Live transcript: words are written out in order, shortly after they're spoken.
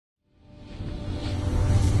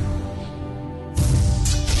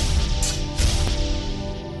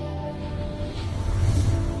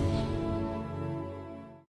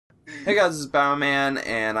Hey guys, this is Bowman,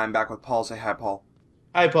 and I'm back with Paul. Say hi, Paul.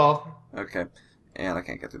 Hi, Paul. Okay, and I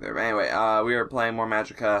can't get through there. But anyway, we are playing more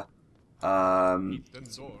Magicka. You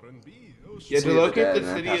had to locate the and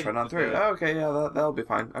city. pass right on through. Oh, okay, yeah, that'll be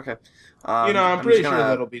fine. Okay. I'm pretty sure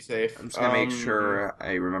that'll be safe. I'm just gonna make sure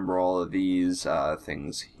I remember all of these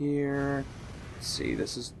things here. Let's see,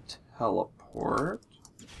 this is teleport.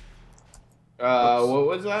 What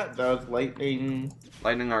was that? That was lightning.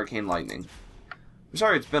 Lightning, arcane, lightning. I'm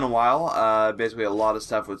sorry, it's been a while. Basically, a lot of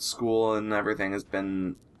stuff with school and everything has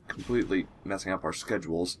been completely messing up our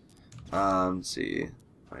schedules. Let's see.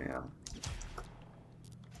 Oh,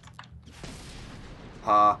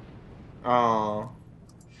 yeah. Oh.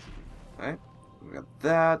 Okay, we got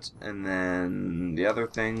that, and then the other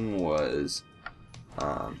thing was,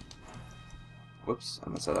 whoops, I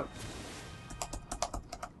messed that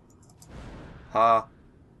up.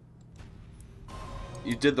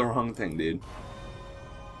 You did the wrong thing, dude.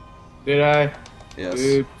 Did I? Yes.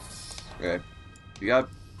 Oops. Okay. You got...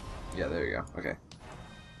 Yeah, there you go. Okay.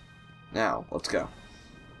 Now, let's go.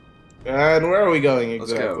 And where are we going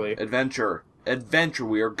exactly? Let's go. Adventure. Adventure.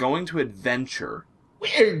 We are going to adventure.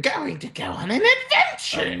 We're going to go on an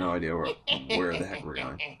adventure! I have no idea where the heck we're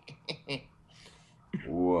going.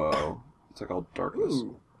 Whoa. It's like all darkness.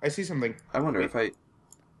 Ooh, I see something. I wonder if I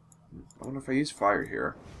use fire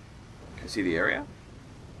here. Can I see the area?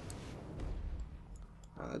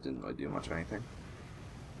 That didn't really do much of anything.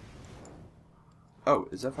 Oh,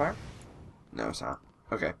 is that fire? No, it's not.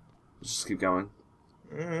 Okay. Let's just keep going.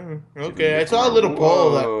 Okay, I saw a little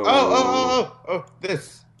pole that... Oh,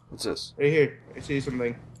 this. What's this? Right here. I see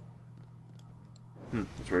something.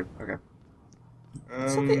 That's weird. Okay.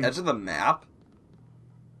 Is that the edge of the map?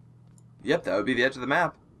 Yep, that would be the edge of the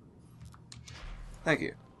map. Thank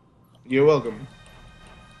you. You're welcome.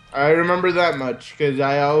 I remember that much, because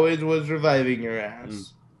I always was reviving your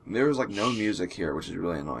ass. There was, like, no music here, which is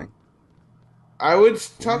really annoying. I was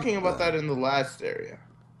talking about that in the last area.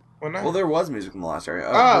 Well, there was music in the last area.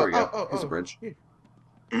 Oh, there we go. Here's a bridge.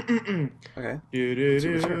 Okay.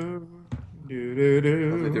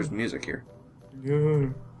 Hopefully there's music here.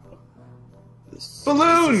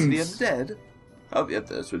 Balloons! City of the Dead. Oh, yep,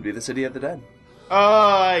 this would be the City of the Dead.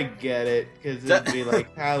 Oh, I get it. Because it'd be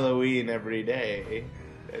like Halloween every day.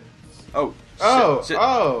 Oh, shit.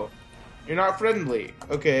 Oh! You're not friendly.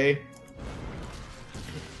 Okay.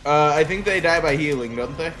 I think they die by healing,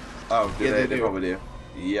 don't they? Oh, yeah, they probably do.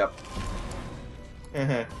 Yep.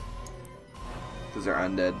 Uh-huh. Because they're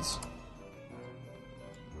undeads.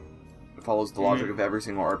 It follows the logic of every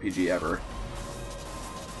single RPG ever.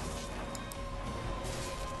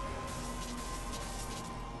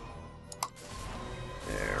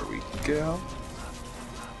 There we go.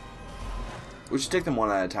 We should take them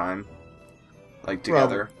one at a time. Like,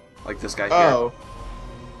 together. Like this guy here. Oh.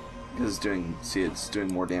 Because it's doing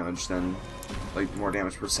more damage than... Like, more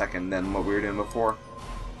damage per second than what we were doing before.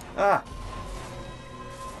 Ah!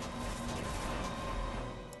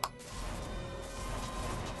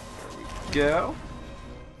 There we go.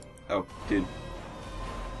 Oh, dude.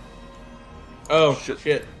 Oh,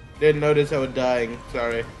 shit. Didn't notice I was dying.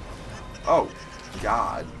 Sorry. Oh,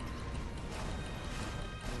 God.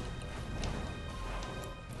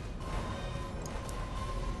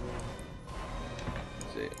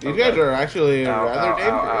 These guys are actually rather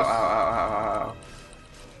dangerous. Ow.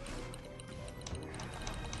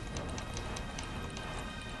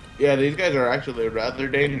 Yeah, these guys are actually rather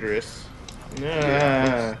dangerous.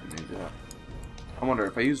 Yeah. I wonder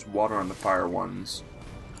if I use water on the fire ones.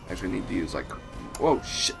 I actually need to use like. Whoa,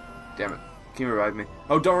 shit! Damn it! Can you revive me?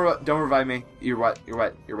 Oh, don't revive me! You're wet.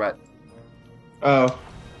 Oh.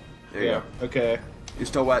 There you go. Okay. You're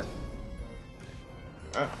still wet.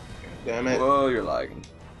 Damn it. Whoa, you're lagging.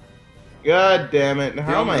 God damn it.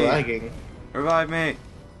 How am I lagging? Revive me.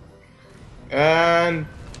 And...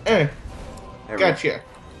 Gotcha.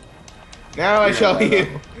 Now I shall heal.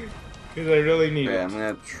 Because I really need it. I'm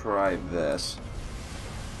gonna try this.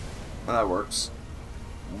 Oh, that works.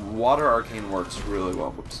 Water arcane works really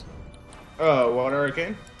well. Whoops. Oh, water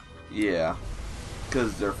arcane? Yeah.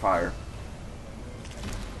 Because they're fire.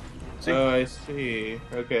 See? Oh, I see.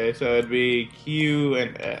 Okay, so it'd be Q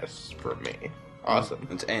and S for me. Awesome.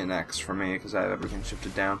 It's A and X for me because I have everything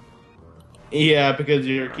shifted down. Yeah, because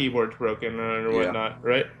your keyboard's broken or whatnot,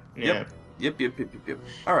 right? Yeah. Yep.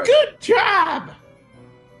 Alright. Good job!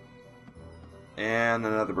 And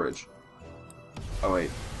another bridge. Oh, wait.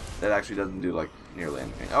 That actually doesn't do, like, nearly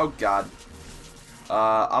anything. Oh, God.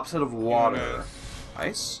 Opposite of water.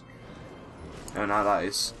 Ice? No, not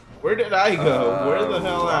ice. Where did I go? Where the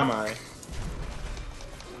hell am I?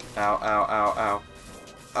 Ow.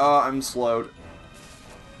 Oh, I'm slowed.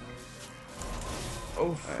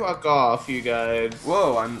 Oh, fuck off, you guys.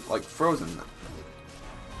 Whoa, I'm like frozen.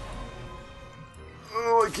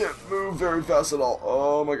 Oh, I can't move very fast at all.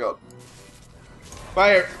 Oh my god.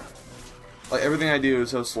 Fire. Like everything I do is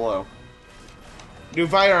so slow. Do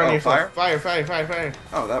fire on yourself. Fire? Fire.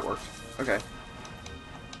 Oh, that worked. Okay.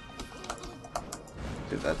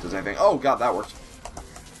 If that does anything. Oh god, that worked.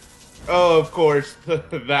 Oh, of course.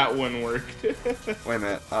 That one worked. Wait a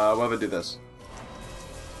minute. What if I do this?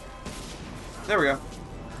 There we go.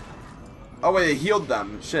 Oh wait, it healed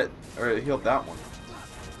them. Shit. Or it healed that one.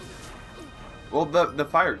 Well, the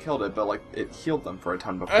fire killed it, but like it healed them for a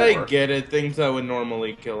ton before. I get it. Things that would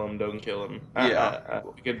normally kill him don't kill him. Yeah.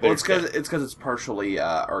 Well, it's because it's partially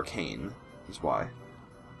arcane. Is why.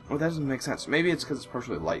 Well, that doesn't make sense. Maybe it's because it's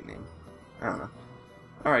partially lightning. I don't know.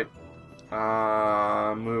 All right.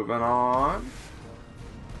 Moving on.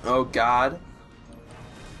 Oh god.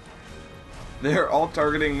 They're all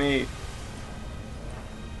targeting me.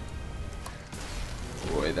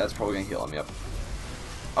 Wait, that's probably gonna heal him. Yep.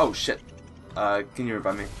 Oh shit. Can you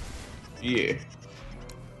revive me? Yeah.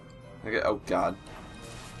 Okay. Oh god.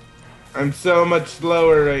 I'm so much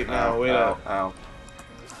slower right now. Wait up. Ow.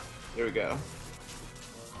 Here we go.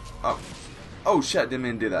 Oh. Oh shit! Didn't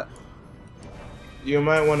mean to do that. You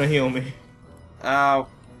might want to heal me. Ow.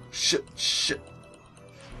 Shit.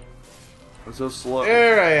 I'm so slow.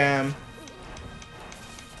 There I am.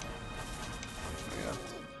 There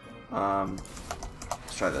we go.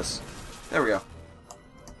 Let's try this. There we go.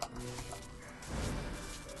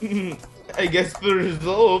 I guess the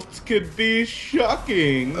results could be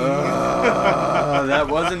shocking. That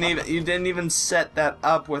wasn't even. You didn't even set that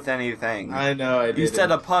up with anything. I know I did. You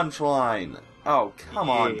set a punchline. Oh, come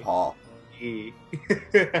on, Paul. You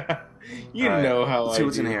Right, know how let's I see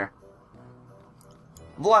what's do. in here.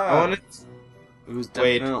 Vlad. It was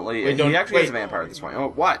definitely. wait, he actually is a vampire at this point. Oh,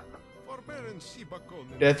 what?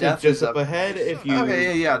 Death is just up ahead if you.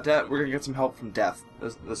 Okay, yeah. We're gonna get some help from Death.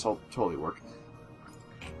 This will totally work.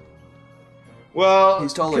 Well,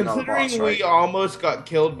 He's totally not a considering boss, right? we almost got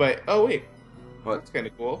killed by. Oh wait, What? that's kind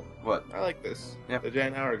of cool. What? I like this. Yep. The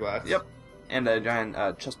giant hourglass. Yep. And a giant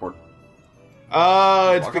chessboard.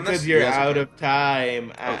 Oh, it's Walk on because this? you're Yes, I out can. of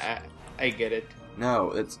time. Oh. I get it.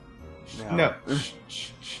 No, it's No.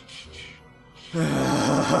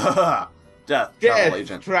 Death. Travel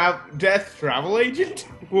agent. Death travel agent?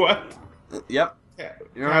 What? Yep. Yeah.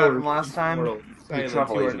 You remember from last time? Mortal. Silence,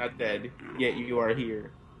 travel you are agent. not dead, yet you are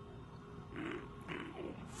here.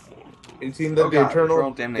 It seems that Oh the god,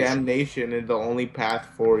 eternal damnation. damnation is the only path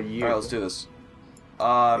for you. Alright, let's do this.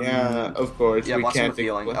 Yeah, of course. Yeah, we lost can't some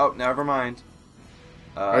feeling. Oh, never mind.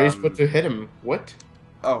 Are you supposed to hit him? What?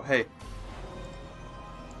 Oh, hey.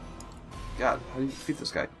 God, how do you defeat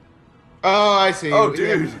this guy? Oh, I see. Oh,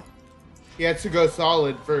 dude. He has to go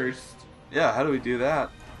solid first. Yeah, how do we do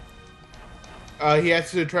that? He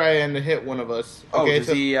has to try and hit one of us. Oh, Okay, does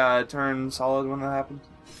he turn solid when that happens?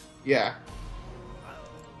 Yeah.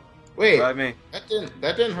 Wait, Revive me.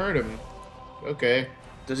 that didn't hurt him. Okay.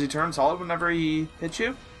 Does he turn solid whenever he hits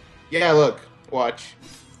you? Yeah, look. Watch.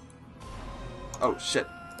 Oh, shit.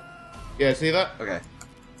 Yeah, see that? Okay.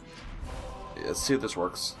 Yeah, let's see if this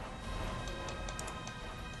works.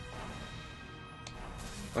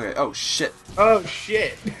 Okay, oh, shit. Oh,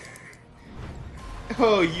 shit.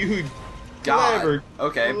 Oh, you God. clever,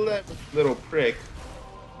 Okay. clever little prick.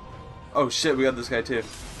 Oh, shit, we got this guy, too.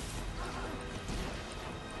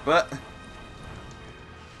 But...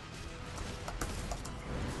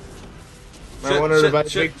 I want to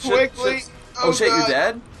revive me quickly. Shit. Oh, shit, God. you're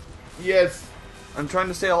dead? Yes. I'm trying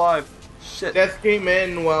to stay alive. Shit. Death came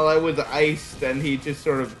in while I was iced, and he just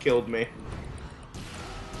sort of killed me.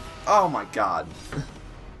 Oh my god.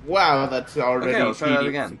 Wow, that's already Okay, let's try that tedious.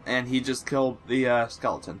 again. And he just killed the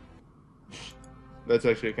skeleton. That's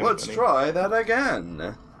actually kind of Let's funny. try that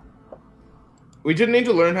again. We just need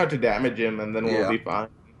to learn how to damage him, and then we'll Yeah. be fine.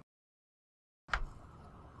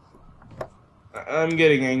 I'm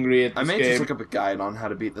getting angry at this I may game. just look up a guide on how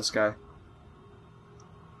to beat this guy.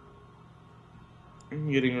 I'm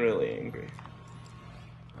getting really angry.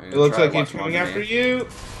 I'm It gonna looks try like he's watching coming on after me. you.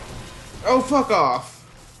 Oh, fuck off.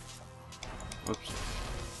 Oops.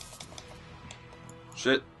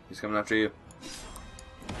 Shit, he's coming after you.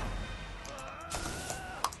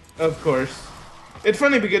 Of course. It's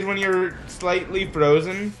funny because when you're slightly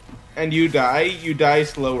frozen and you die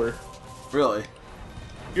slower. Really?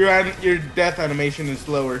 Your death animation is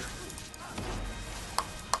slower.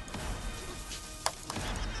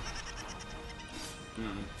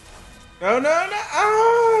 No, no, no!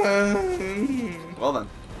 Ah! Well then.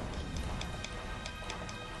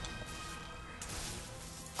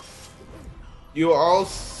 You all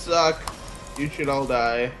suck. You should all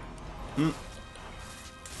die.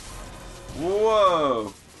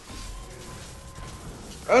 Whoa!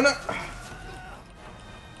 Oh no!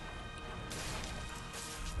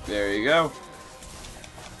 There you go.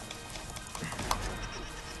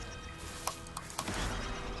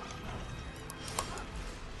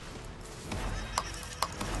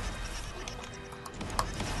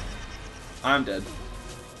 I'm dead.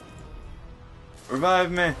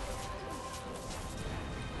 Revive me.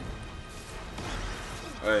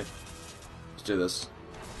 Alright. Let's do this.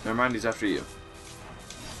 Never mind, he's after you.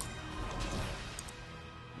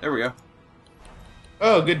 There we go.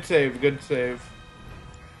 Oh, good save, good save.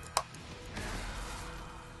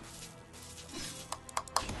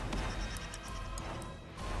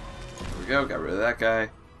 There we go, got rid of that guy.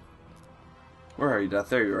 Where are you, Death?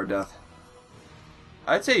 There you are, Death.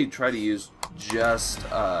 I'd say you try to use just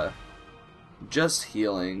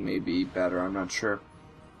healing may be better, I'm not sure.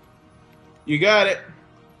 You got it.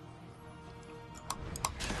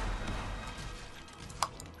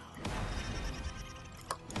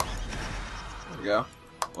 There we go.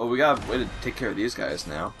 Well, we got a way to take care of these guys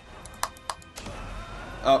now.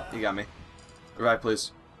 Oh, you got me. Revive,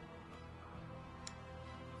 please.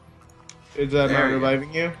 Is that There not you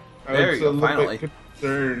reviving you? I There was you go, a little finally. bit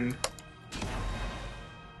concerned.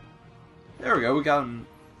 There we go, we got him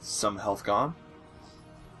some health gone.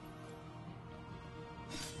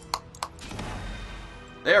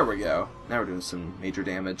 There we go. Now we're doing some major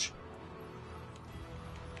damage.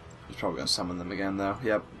 He's probably gonna summon them again, though.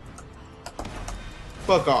 Yep.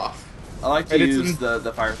 Fuck off. I like to And it's use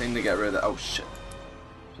the fire thing to get rid of the... Oh, shit.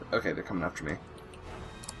 Okay, they're coming after me.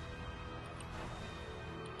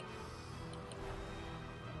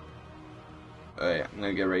 Oh, yeah. I'm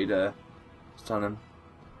gonna get ready to stun him.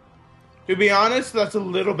 To be honest, that's a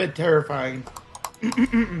little bit terrifying.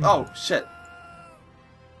 Oh, shit.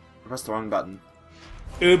 I pressed the wrong button.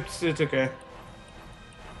 Oops, it's okay.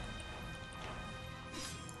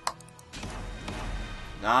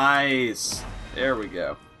 Nice. There we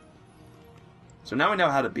go. So now we know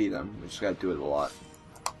how to beat him. We just gotta do it a lot.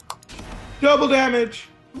 Double damage!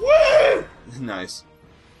 Woo! Nice.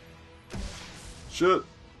 Shit.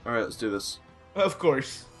 Alright, let's do this. Of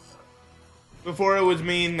course. Before it was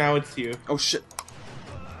me, now it's you. Oh shit.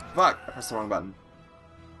 Fuck, I pressed the wrong button.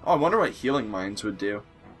 Oh, I wonder what healing mines would do.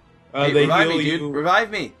 Hey, They revive heal me, dude. you. Revive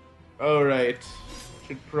me. Oh, right.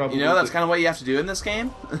 Should probably. You know, that's kind of what you have to do in this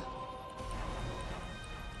game.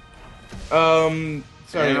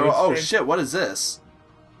 Sorry. And, what's oh strange- shit, what is this?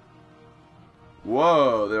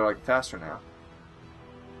 Whoa, they're like faster now.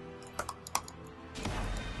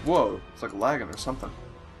 Whoa, it's like lagging or something.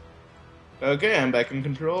 Okay, I'm back in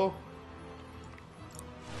control.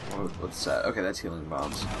 What's that? Okay, that's healing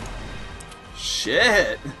bombs.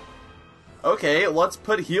 Shit! Okay, let's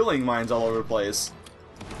put healing mines all over the place.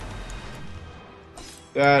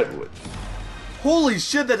 That would. Holy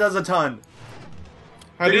shit, that does a ton!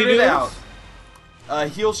 How do you Figured do it this? out.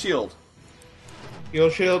 Heal shield. Heal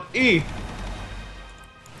shield E.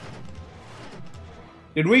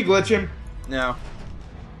 Did we glitch him? No.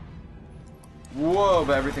 Whoa,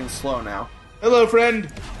 but everything's slow now. Hello,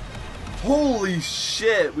 friend. Holy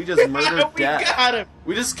shit, we just murdered We Death. got him.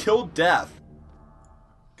 We just killed Death.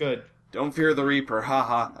 Good. Don't fear the Reaper,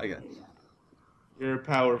 haha. I get it. You're a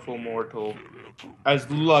powerful mortal. As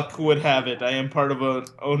luck would have it, I am part of an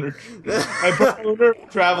owner. I'm part of owner of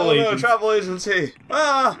travel Oh no, agent. travel agency.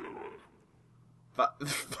 Ah!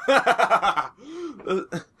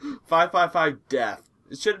 555 death.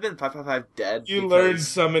 It should have been 555 dead. You because... learned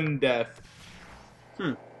summon death.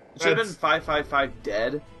 It should have been That's- 555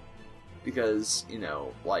 dead. Because, you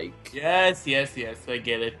know, like... Yes, I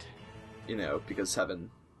get it. You know, because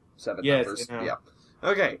seven Yes, numbers. I know. Yeah.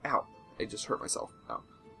 Okay, ow. I just hurt myself. Ow.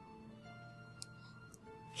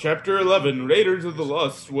 Chapter 11, Raiders of the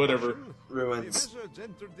Lost, whatever. Ruins. The wizards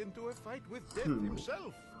entered into a fight with Death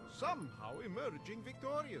himself, somehow emerging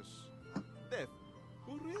victorious. Death,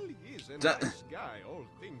 who really is a nice guy, all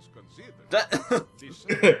things considered,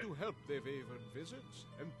 decided to help the wayward wizards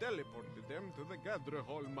and teleported them to the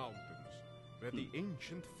Gadrehall Mountains, where the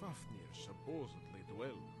ancient Fafnir supposedly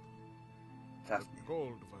dwelled. The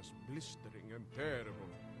cold was blistering and terrible,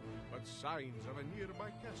 but signs of a nearby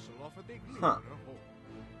castle offered a glimmer of hope.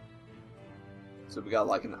 So we got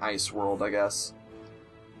like an ice world, I guess.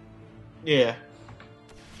 Yeah.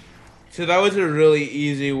 So that was a really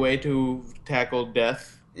easy way to tackle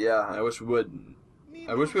death. Yeah, I wish we would.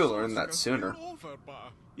 I wish we would learn that sooner.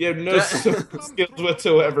 You have no skills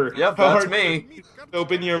whatsoever. Yep, How that's hard me. to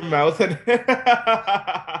open your mouth and...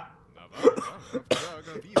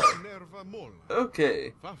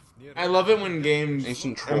 Okay. I love it when games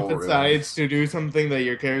Ancient troll emphasize to do something that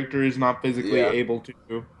your character is not physically able to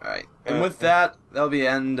do. Alright. And with that, that'll be the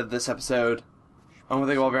end of this episode. I want to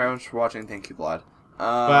thank you all very much for watching. Thank you, Vlad.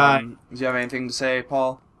 Bye. Do you have anything to say,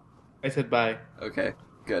 Paul? I said bye. Okay.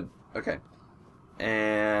 Good. Okay.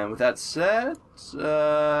 And with that said,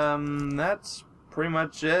 that's pretty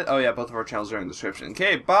much it. Oh yeah, both of our channels are in the description.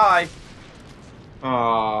 Okay, bye!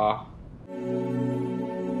 Aww.